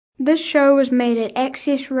This show was made at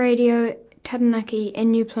Access Radio Taranaki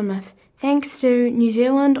in New Plymouth, thanks to New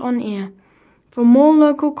Zealand On Air. For more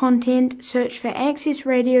local content, search for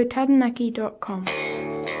accessradiotaranaki.com.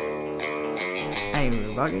 Hey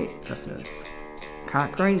everybody, this is Car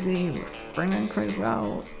Crazy with Brendan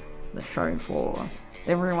Criswell, the show for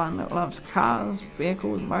everyone that loves cars,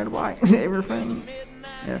 vehicles, motorbikes, everything.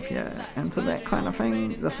 If you're into that kind of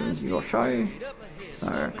thing, this is your show,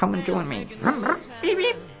 so come and join me.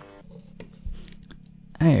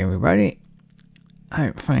 Hey everybody,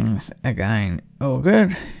 hope things are going all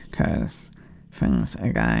good, because things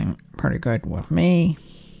are going pretty good with me.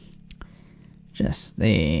 Just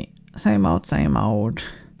the same old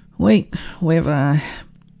week. Weather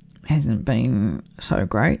hasn't been so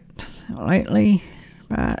great lately,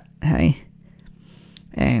 but hey,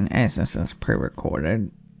 and as this is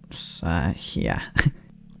pre-recorded, so yeah,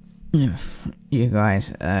 if you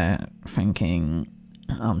guys are thinking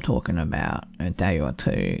I'm talking about a day or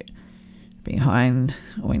two behind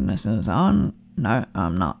when this is on, no,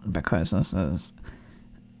 I'm not, because this is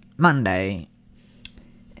Monday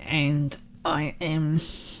and I am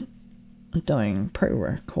doing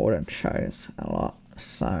pre-recorded shows a lot.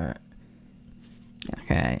 So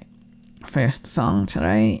okay, first song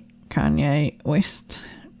today, Kanye West,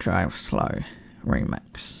 Drive Slow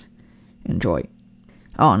remix. Enjoy.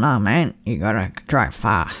 Oh no man, you gotta drive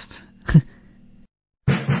fast.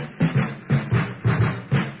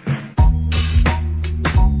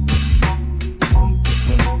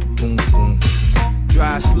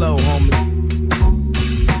 Drive slow, homie.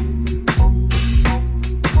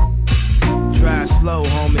 Drive slow,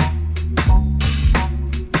 homie.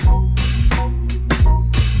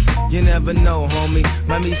 You never know, homie.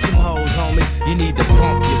 Might meet some hoes, homie. You need to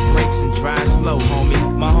pump your brakes and drive slow,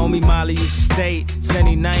 homie. My homie Molly used to stay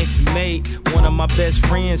 79th and May. One of my best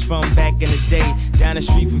friends from back in the day. Down the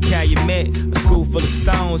street from Calumet, a school full of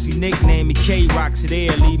stones. He nicknamed me K-Rock, so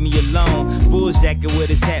there, leave me alone. Bulls jacket with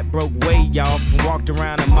his hat broke way off, and walked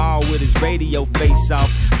around the mall with his radio face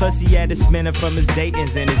off. Plus he had a spinner from his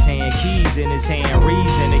Dayton's in his hand, keys in his hand,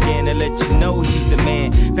 reason again to let you know he's the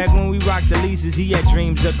man. Back when we rocked the leases, he had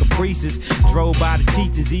dreams of caprices. Drove by the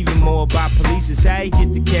teachers, even more by police. How he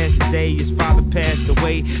get the cash today? His father passed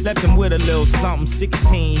away, left him with a little something.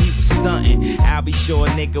 16, he was stunting. I'll be sure,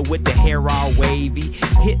 nigga, with the hair all wavy.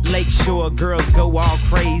 Hit Lake Shore, girls go all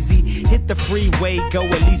crazy. Hit the freeway, go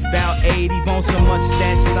at least about 80. Want so much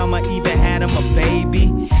that summer, even had him a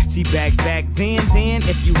baby. See, back then,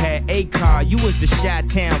 if you had a car, you was the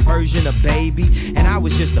Chi-Town version of Baby, and I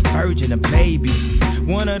was just a virgin of Baby.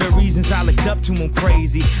 One of the reasons I looked up to him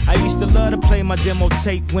crazy, I used to love to play my demo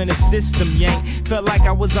tape when the system yanked. Felt like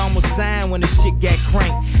I was almost signed when the shit got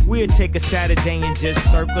cranked. We'd take a Saturday and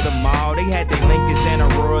just circle the mall. They had their Lincolns and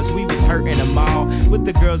Auroras, we was hurting them all. With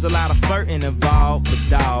the girls, a lot of flirting involved. But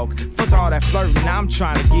dog, fuck all that flirting, I'm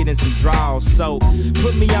trying to get in some draws. So,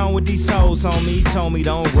 put me on with these hoes, homie. He told me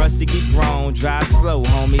don't rush to get grown. Drive slow,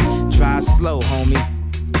 homie. Drive slow, homie.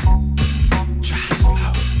 Drive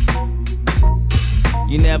slow.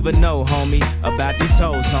 You never know, homie, about these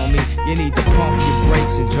hoes, homie. You need to pump your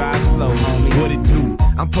brakes and drive slow, homie. What it do?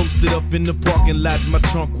 I'm posted up in the parking lot, my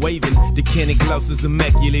trunk waving. The candy gloss is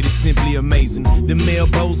immaculate, it's simply amazing. The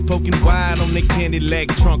elbows poking wide on the candy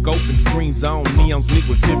lag, trunk open, screens on, neons lit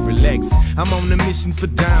with fifth relax. I'm on a mission for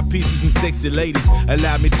dime pieces and sexy ladies.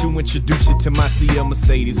 Allow me to introduce you to my CL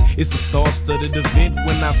Mercedes. It's a star-studded event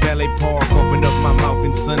when I valet park. Open up my mouth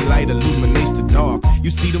and sunlight illuminates the dark.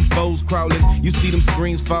 You see them foes crawling, you see them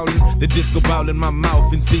screens falling. The disco ball in my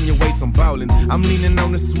mouth insinuates I'm ballin'. I'm leaning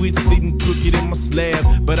on the switch, sitting crooked in my slab,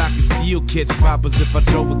 but I can still catch poppers if I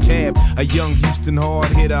drove a cab. A young Houston hard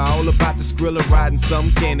hitter, all about the Skrilla, riding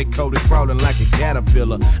some candy coated, crawling like a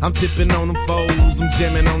caterpillar. I'm tipping on them foes, I'm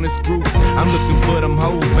jamming on this group. I'm looking for them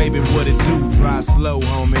hoes, baby, what it do? Drive slow,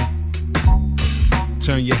 homie.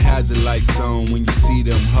 Turn your hazard lights on when you see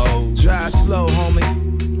them hoes. Drive slow, homie.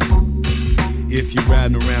 If you're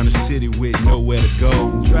riding around the city with nowhere to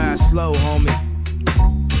go, drive slow, homie.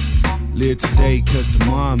 Live today, cause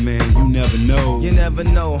tomorrow, man, you never know. You never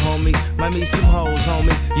know, homie. Might meet some hoes,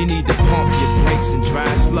 homie. You need to pump your brakes and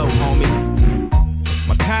drive slow, homie.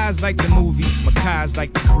 My car's like the movie, my car's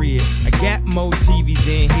like the crib. I got more TVs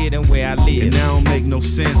in here than where I live. And I don't make no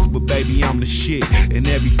sense, but baby, I'm the shit. And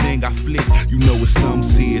everything I flick, you know what some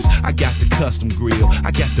says. I got the custom grill,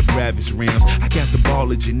 I got the Bravis rims, I got the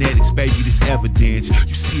baller genetics, baby, this evidence.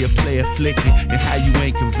 You see a player flicking, and how you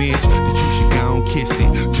ain't convinced that you should go and kiss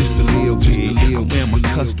it. Just a little bit. I wear my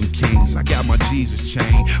custom kings, I got my Jesus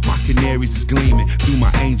chain. My canaries is gleaming through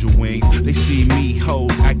my angel wings. They see me,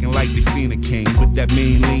 hoes, acting like they seen a king. With that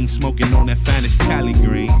mean lean, smoking on that finest Cali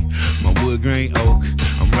green. evergreen oak.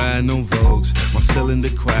 I'm riding on Vogues, my cylinder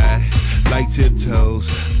quiet, like tiptoes.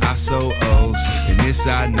 I so O's, and this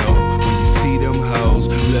I know. When you see them hoes,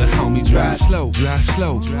 little homie, drive slow, drive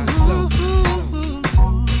slow, drive slow.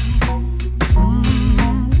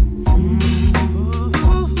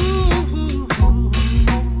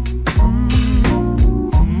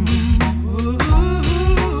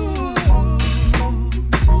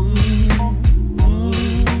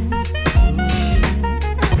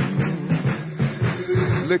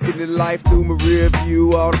 Looking at life through my rear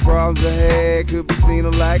view, all the problems I had could be seen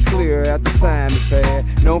a lot clearer after time had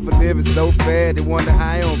passed. Known for living so fast, they wonder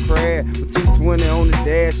how I don't crash. With 220 on the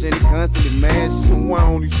dash and they constantly mashing. Why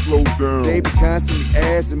don't he slow down? They be constantly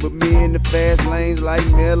asking, but me in the fast lanes like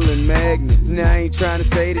metal and magnets. Now I ain't trying to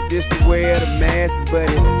say that this the way of the masses, but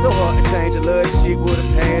it's so hard to change. I love this shit with a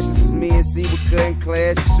passion. Since me and C were cutting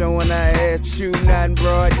class, showing our ass, shooting out in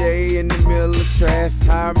broad day in the middle of traffic.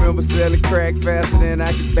 I remember selling crack faster than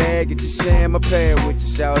I could bag it. Just sharing my pad with you,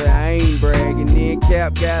 shout it, I ain't bragging. Then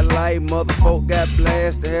Cap got light, motherfucker got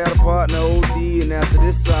blasted. Had a partner OD, and after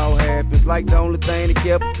this all happens, like the only thing that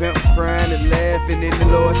kept a pimp from crying and laughing. And the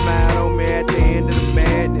Lord smiled on me at the end of the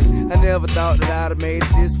madness. I never thought that I'd have made it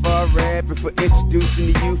this far rapping, for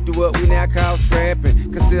introducing the youth to what we now call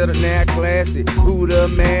trapping. Considered now classic. Who'd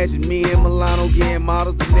have imagined me and Milano getting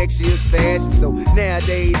models the next year's fashion? So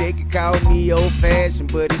nowadays they could call me old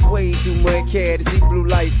fashioned, but it's way too much cat to see blue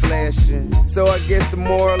light flashing. So I guess the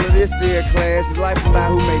moral of this here class is life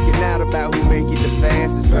about who make it, not about who make it the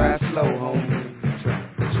fastest. Drive slow, homie.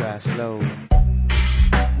 Try slow.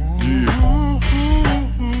 Yeah.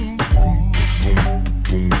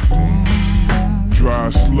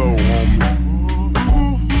 Drive slow, homie.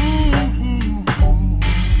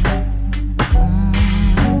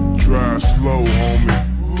 Drive slow, homie.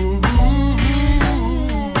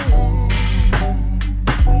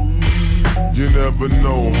 You never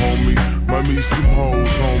know, homie. Might meet some hoes,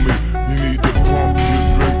 homie. You need to pump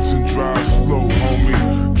your brakes and drive slow,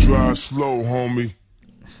 homie. Drive slow, homie.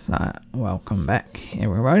 So, welcome back,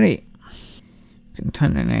 everybody.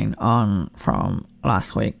 Continuing on from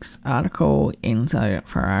last week's article, Enzo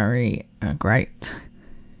Ferrari, a great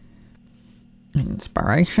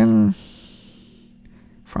inspiration,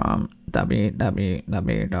 from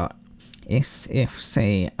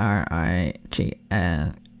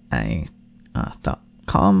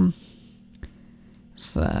www.sfcriga.com.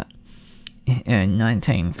 So, in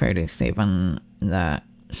 1937, the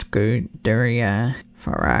Scuderia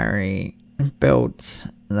Ferrari built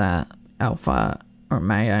the Alfa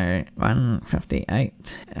Romeo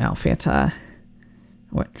 158 Alfetta,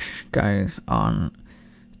 which goes on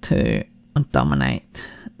to dominate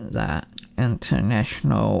the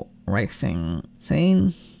international racing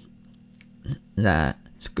scene. The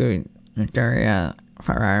Scuderia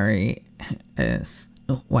Ferrari is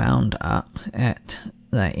wound up at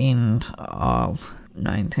the end of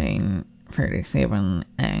 1937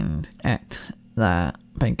 and at the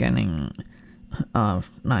beginning of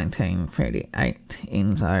 1938,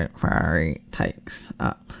 Enzo Ferrari takes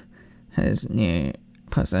up his new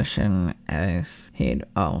position as head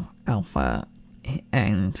of Alfa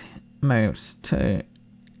and moves to,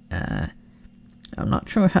 I'm not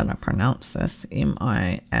sure how to pronounce this,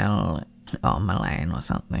 M-I-L, or Milan or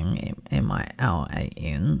something,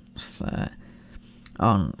 M-I-L-A-N. So,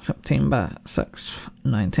 on September 6,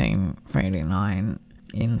 1939,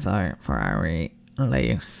 Enzo Ferrari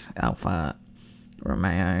leaves Alfa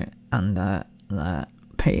Romeo under the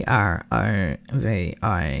Proviso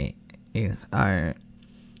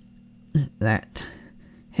that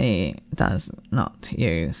he does not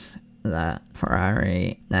use the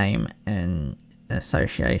Ferrari name in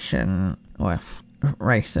association with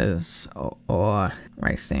races or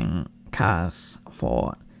racing cars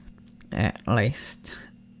for at least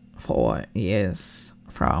 4 years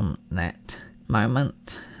from that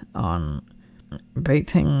moment on.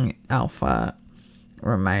 Beating Alfa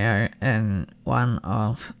Romeo in one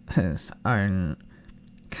of his own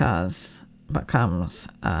cars becomes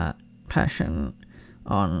a passion.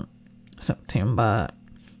 On September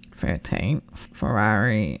 13th,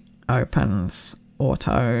 Ferrari opens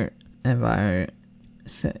Auto Evo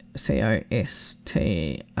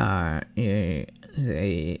Costruzioni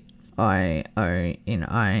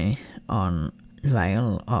on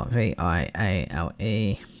Vale, or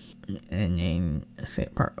Viale, and then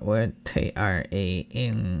separate word TRE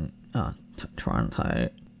in Toronto,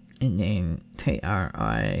 and then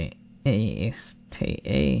TRIESTE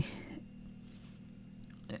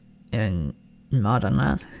in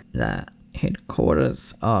Modena, the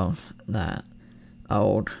headquarters of the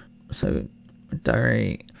old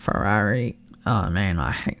Scuderia Ferrari, Oh man,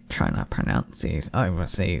 I hate trying to pronounce these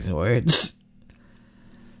overseas words.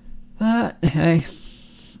 But hey,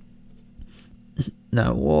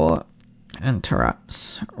 the war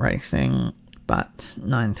interrupts racing, but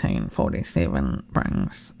 1947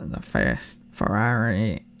 brings the first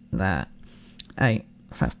Ferrari, the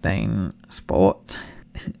 815 Sport.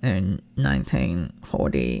 In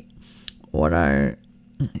 1940, Auto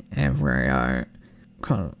Avrio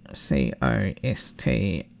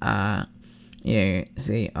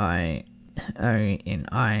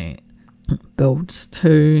Costruzioni builds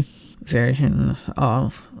two versions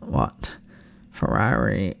of what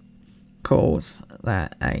Ferrari calls the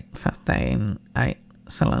 815 8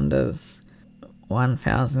 cylinders,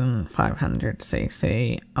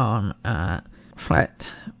 1500cc on a flat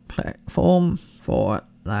platform for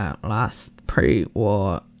the last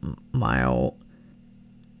pre-war mile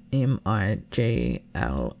MIGLIA.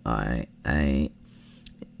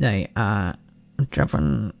 They are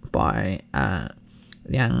driven by a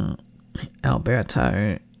young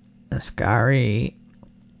Alberto Ascari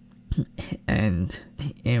and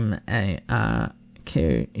MARQU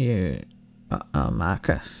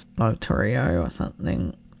Marcus Lotario or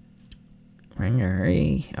something.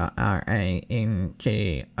 Rangoni, RANGONI,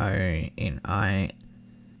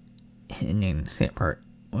 and then separate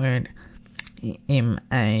word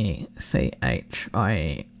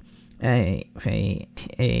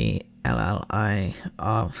MACHIAVELLI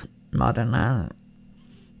of Modena,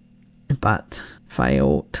 but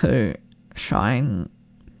fail to shine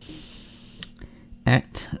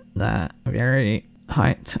at the very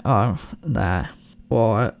height of the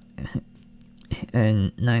war.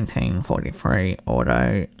 In 1943,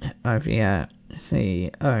 Auto Avrio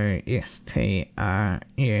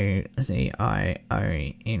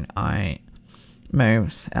Costruzioni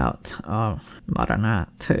moves out of Modena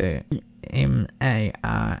to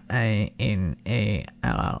Maranello,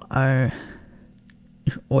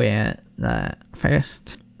 where the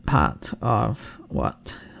first part of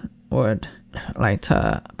what would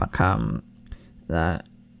later become the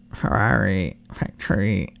Ferrari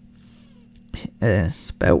factory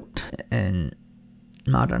is built. In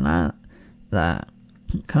Modena, the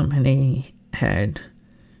company had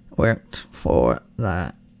worked for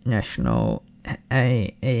the National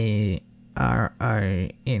AERONAUTICAL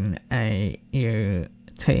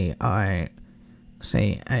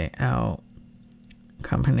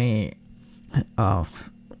Company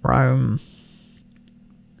of Rome,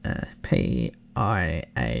 PIAGGIO,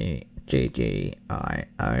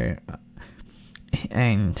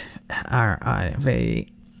 and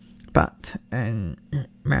RIV, but in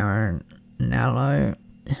Maranello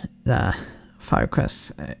the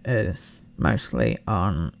focus is mostly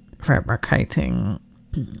on fabricating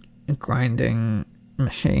grinding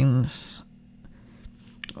machines,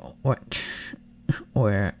 which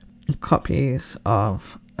were copies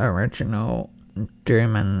of original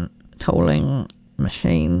German tooling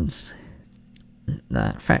machines.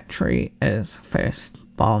 The factory is first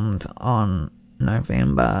bombed on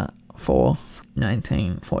November 4th,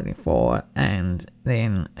 1944, and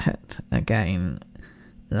then hit again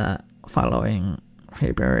the following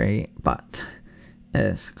February, but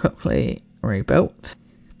is quickly rebuilt.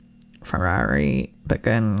 Ferrari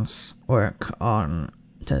begins work on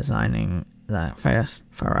designing the first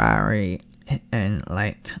Ferrari in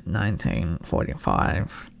late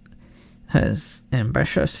 1945. His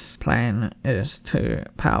ambitious plan is to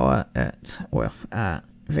power it with a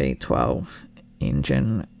V12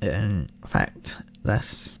 engine. In fact,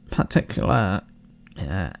 this particular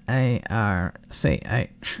ARCHITECTURE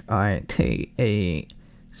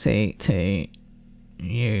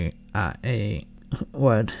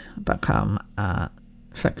would become a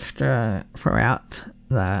fixture throughout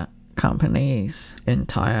the company's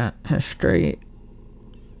entire history.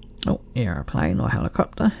 Oh, aeroplane or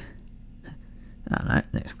helicopter. Oh no,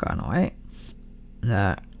 that's gone away.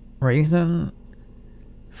 The reason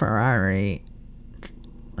Ferrari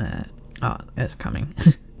it's coming.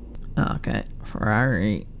 Okay,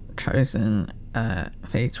 Ferrari chosen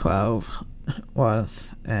V12 was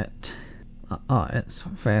its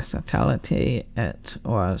versatility. It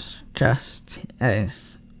was just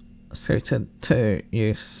as suited to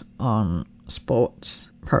use on sports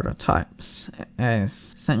prototypes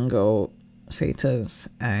as single seaters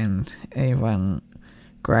and even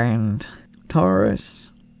Grand Tours.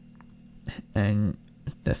 In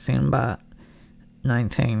December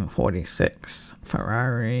 1946,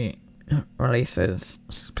 Ferrari releases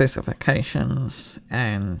specifications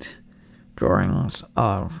and drawings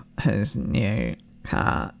of his new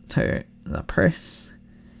car to the press.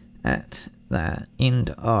 At the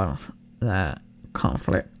end of the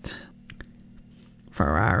conflict,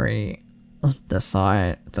 Ferrari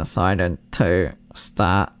decided to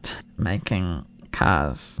start making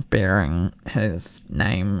cars bearing his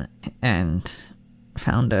name and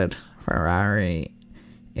founded Ferrari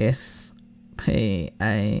SPA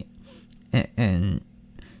in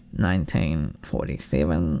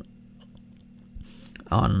 1947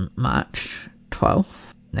 on March 12th.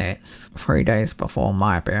 That's 3 days before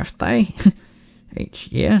my birthday each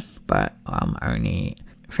year, but I'm only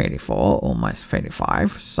 34, almost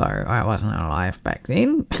 35, so I wasn't alive back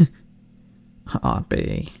then. I'd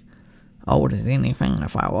be old as anything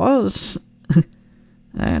if I was.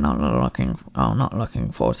 And I'm not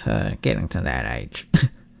looking forward to getting to that age.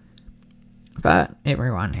 But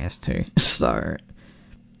everyone has to. So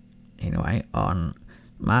anyway, on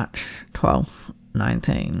March 12th,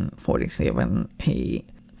 1947, he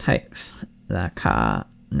takes the car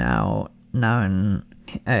now known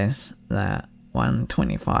as the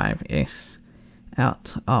 125S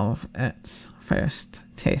out of its first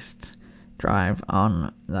test drive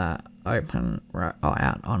on the open road,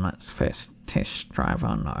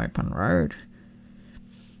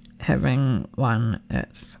 having won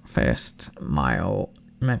its first mile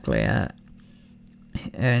Miglia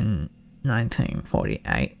in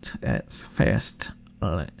 1948, its first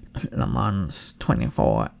Le Mans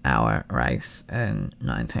 24-hour race in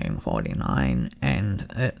 1949, and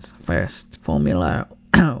its first Formula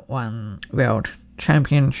 1 World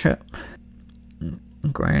Championship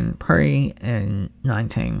Grand Prix in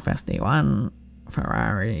 1951.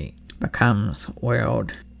 Ferrari becomes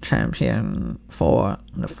world champion for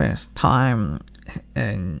the first time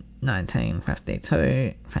in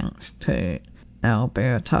 1952 thanks to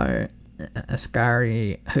Alberto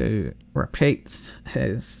Ascari, who repeats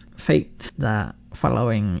his feat the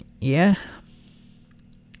following year.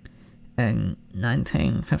 In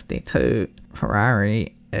 1952,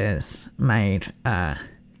 Ferrari is made a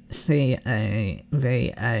CAVALIERE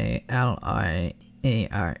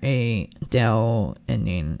Del and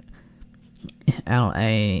then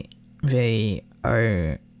LAVORO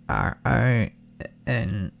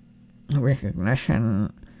in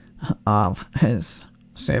recognition of his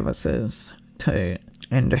services to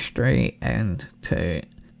industry and to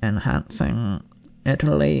enhancing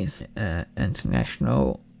Italy's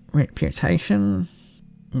international reputation.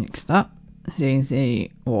 Next up, ZZ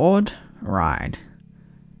Ward, Ride.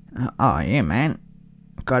 Oh yeah, man,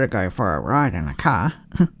 gotta go for a ride in a car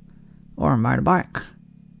or a motorbike,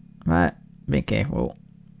 but be careful.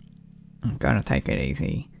 I'm gonna take it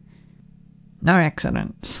easy. No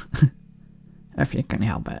accidents if you can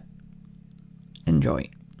help it. Enjoy.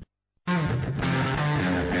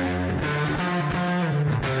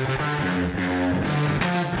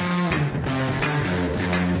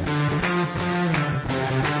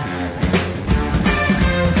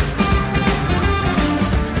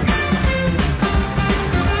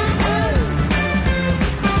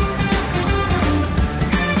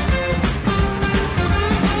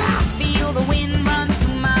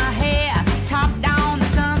 Top down, the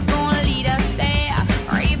sun's gonna lead us there.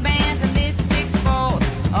 Ray-Bans and this 6-4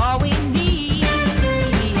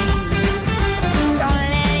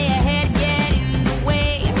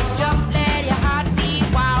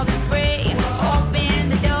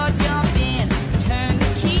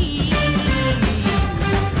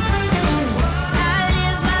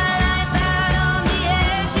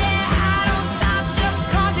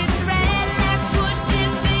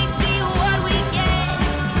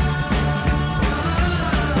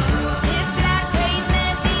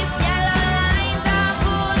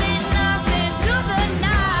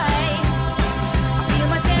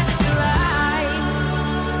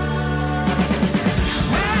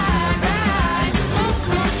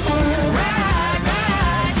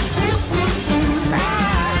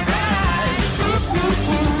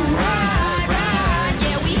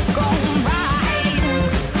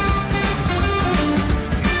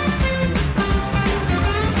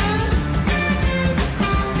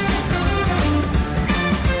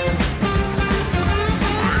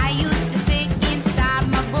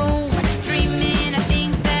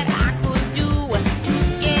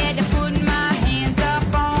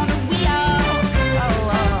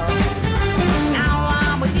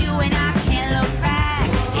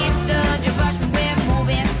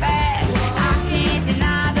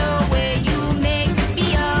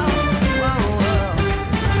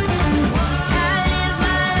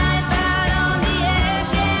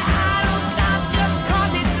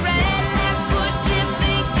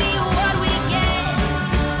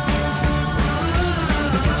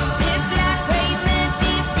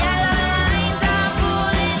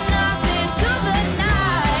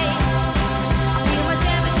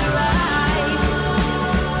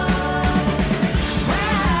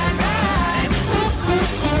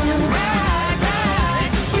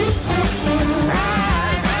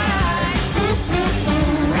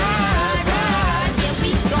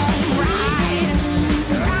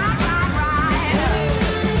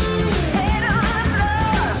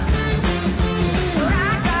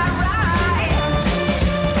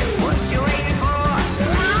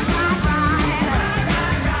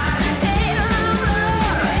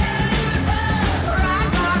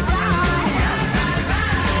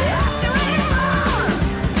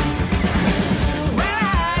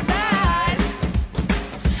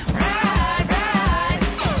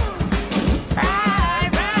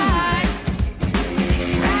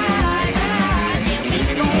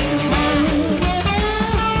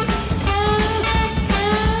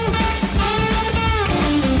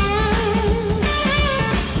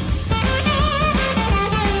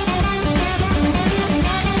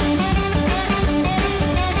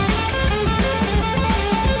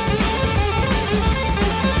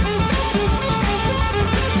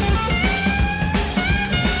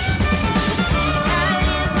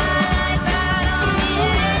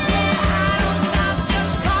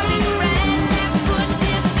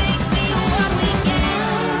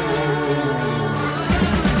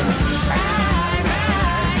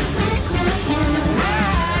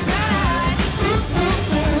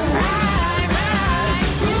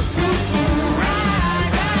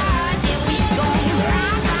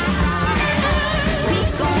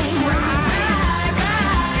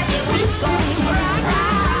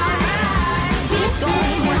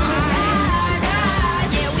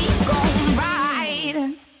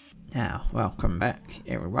 welcome back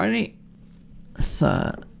everybody.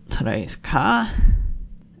 So today's car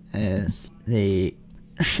is the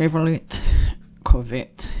Chevrolet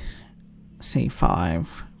Corvette C5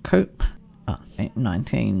 Coupe,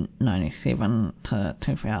 1997 to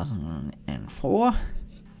 2004,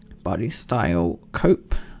 body style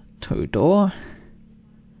coupe, 2-door,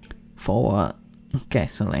 4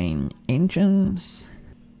 gasoline engines.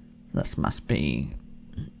 This must be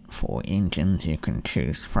 4 engines you can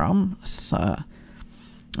choose from, so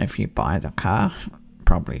if you buy the car,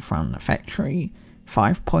 probably from the factory,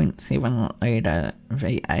 5.7 litre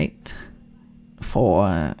V8,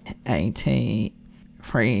 480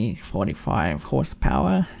 345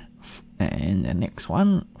 horsepower, and the next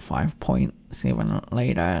one 5.7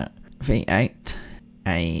 litre V8,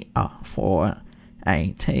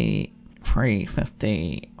 480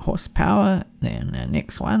 350 horsepower. Then the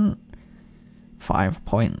next one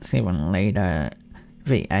 5.7 litre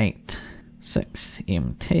V8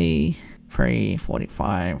 6MT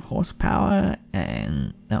 345 horsepower,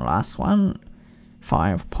 and the last one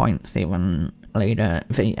 5.7 litre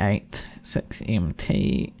V8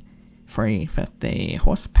 6MT 350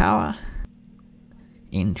 horsepower.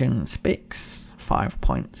 Engine specs: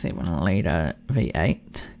 5.7 litre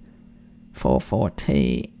V8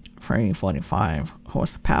 440 345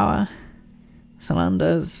 horsepower,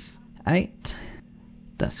 cylinders 8,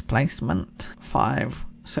 displacement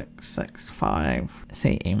 5665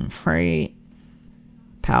 cm3,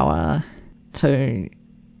 power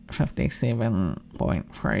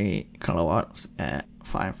 257.3 kilowatts at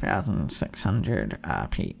 5,600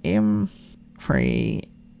 RPM,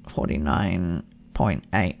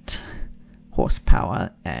 349.8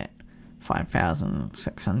 horsepower at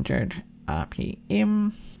 5,600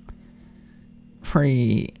 RPM,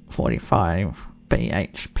 345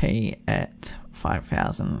 bhp at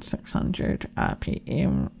 5,600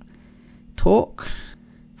 RPM, torque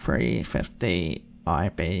 350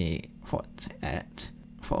 IB foot at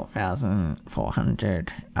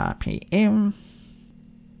 4,400 RPM,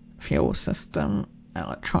 fuel system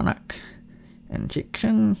electronic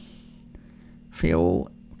injection, fuel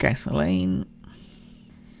gasoline,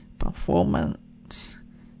 performance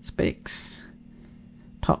specs: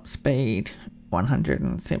 top speed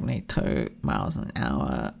 172 miles an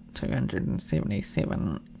hour,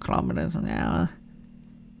 277 kilometers an hour,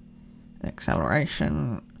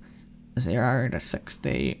 acceleration 0 to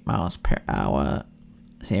 60 miles per hour,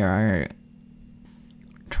 0.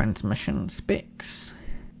 Transmission specs: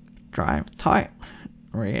 drive type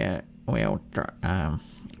rear wheel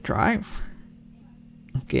drive,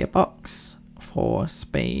 gearbox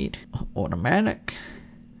 4-speed automatic,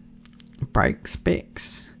 brake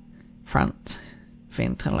specs: front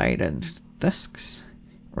ventilated discs,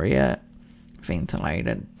 rear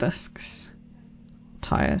ventilated discs,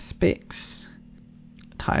 tire specs: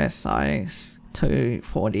 tire size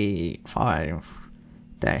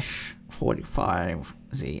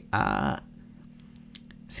 245-45ZR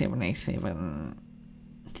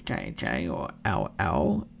 77JJ or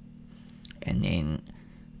LL, and then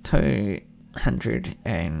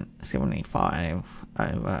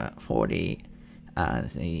 275/40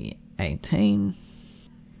 RZ18.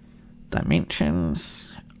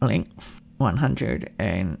 Dimensions: length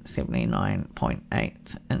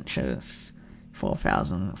 179.8 inches,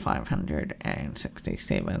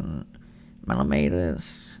 4,567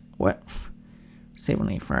 millimeters, width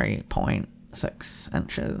 73.6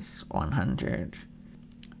 inches,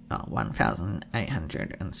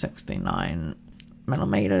 1,869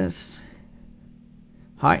 millimeters,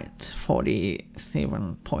 height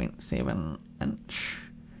 47.7 inch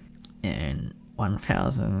and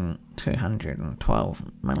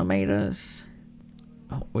 1,212 millimeters,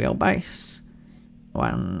 wheelbase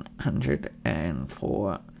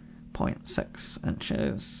 104.6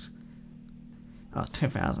 inches,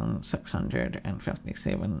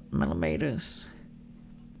 2,657 millimeters,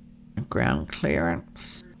 ground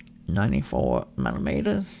clearance 94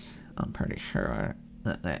 millimeters. I'm pretty sure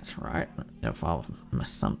that's right. If I've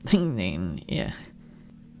missed something, then yeah.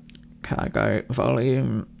 Cargo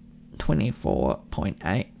volume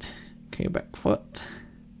 24.8 cubic foot,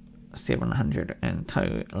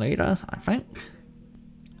 702 litres, I think.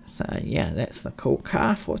 So yeah, that's the cool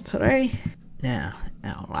car for today. Now,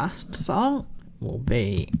 our last song will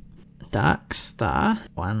be Dark Star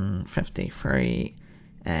 153,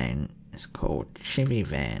 and it's called Chevy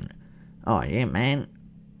Van. Oh yeah, man,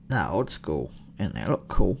 they're old school and they look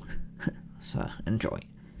cool. So enjoy,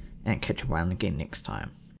 and catch you around again next time.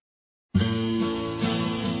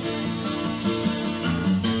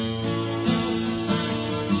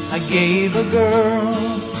 I gave a girl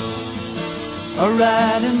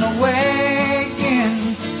riding the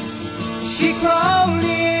wagon. She crawled in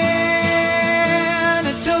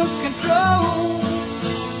and took control.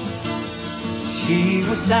 She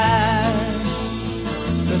was tired,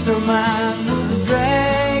 'cause her mind was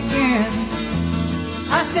dragging.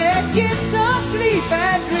 I said, get some sleep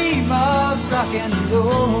and dream of rock and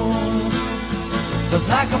roll. 'Cause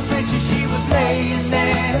like a princess she was laying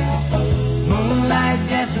there, moonlight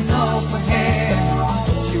dancing off her hair.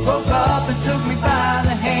 She woke up and took me by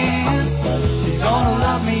the hand. She's gonna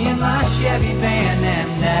love me in my Chevy van,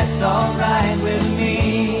 and that's alright with me.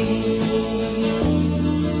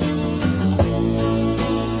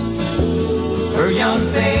 Her young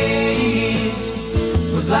face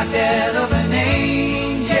was like that of an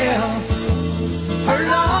angel. Her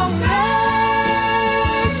long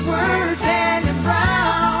legs were tan and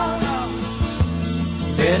brown.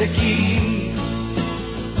 Better keep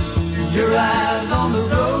your eyes on the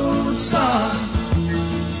road, son.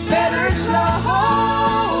 Better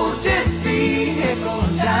slow this vehicle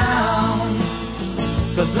down.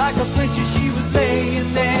 'Cause like a princess she was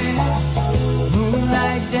laying there,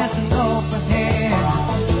 moonlight dancing off her hair.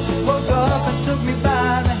 She woke up and took me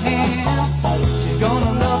by the hand. She's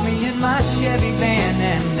gonna love me in my Chevy van,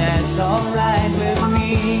 and that's alright with me.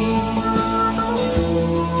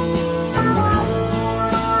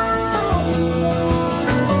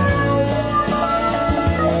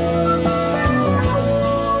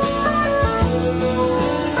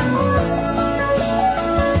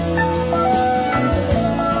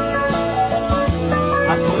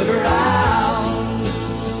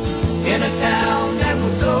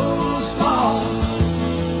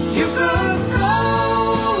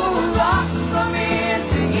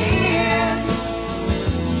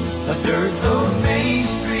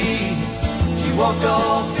 Walked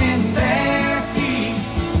off in bare feet.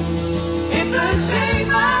 It's a shame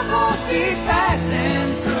I won't be passing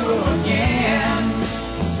through again.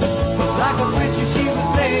 'Cause like a princess she was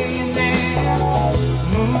laying there,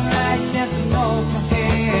 moonlight dancing off my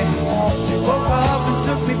hair. She woke up and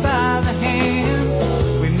took me by the hand.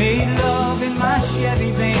 We made love in my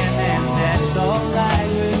Chevy van, and that's alright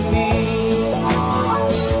with me.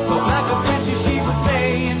 'Cause like a princess she was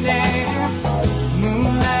laying there,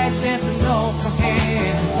 moonlight dancing off my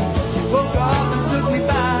hair. She woke up and took me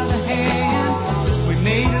by the hand. We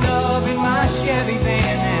made love in my Chevy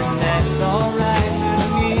van, and that's alright with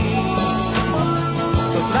me.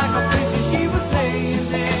 'Cause like a princess she was laying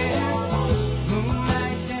there,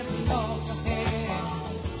 moonlight dancing off my hair.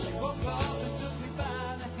 She woke up and took me by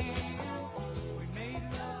the hand. We made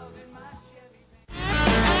love in my Chevy van.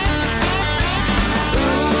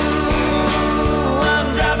 Ooh, I'm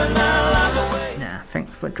driving my life away. Yeah,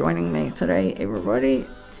 thanks for joining me today, everybody,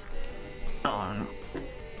 on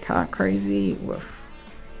Car Crazy with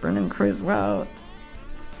Brendan Criswell.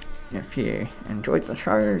 If you enjoyed the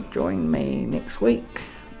show, join me next week,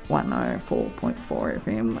 104.4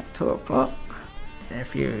 FM at 2 o'clock.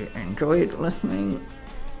 If you enjoyed listening,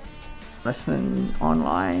 listen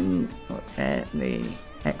online at the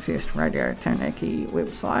Access Radio Taranaki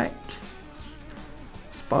website,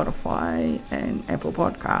 Spotify and Apple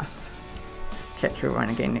Podcasts. Catch everyone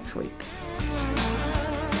again next week.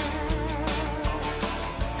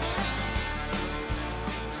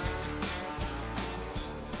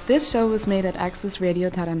 This show was made at Access Radio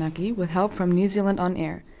Taranaki with help from New Zealand On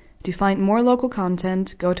Air. To find more local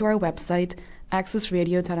content, go to our website,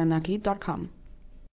 accessradiotaranaki.com.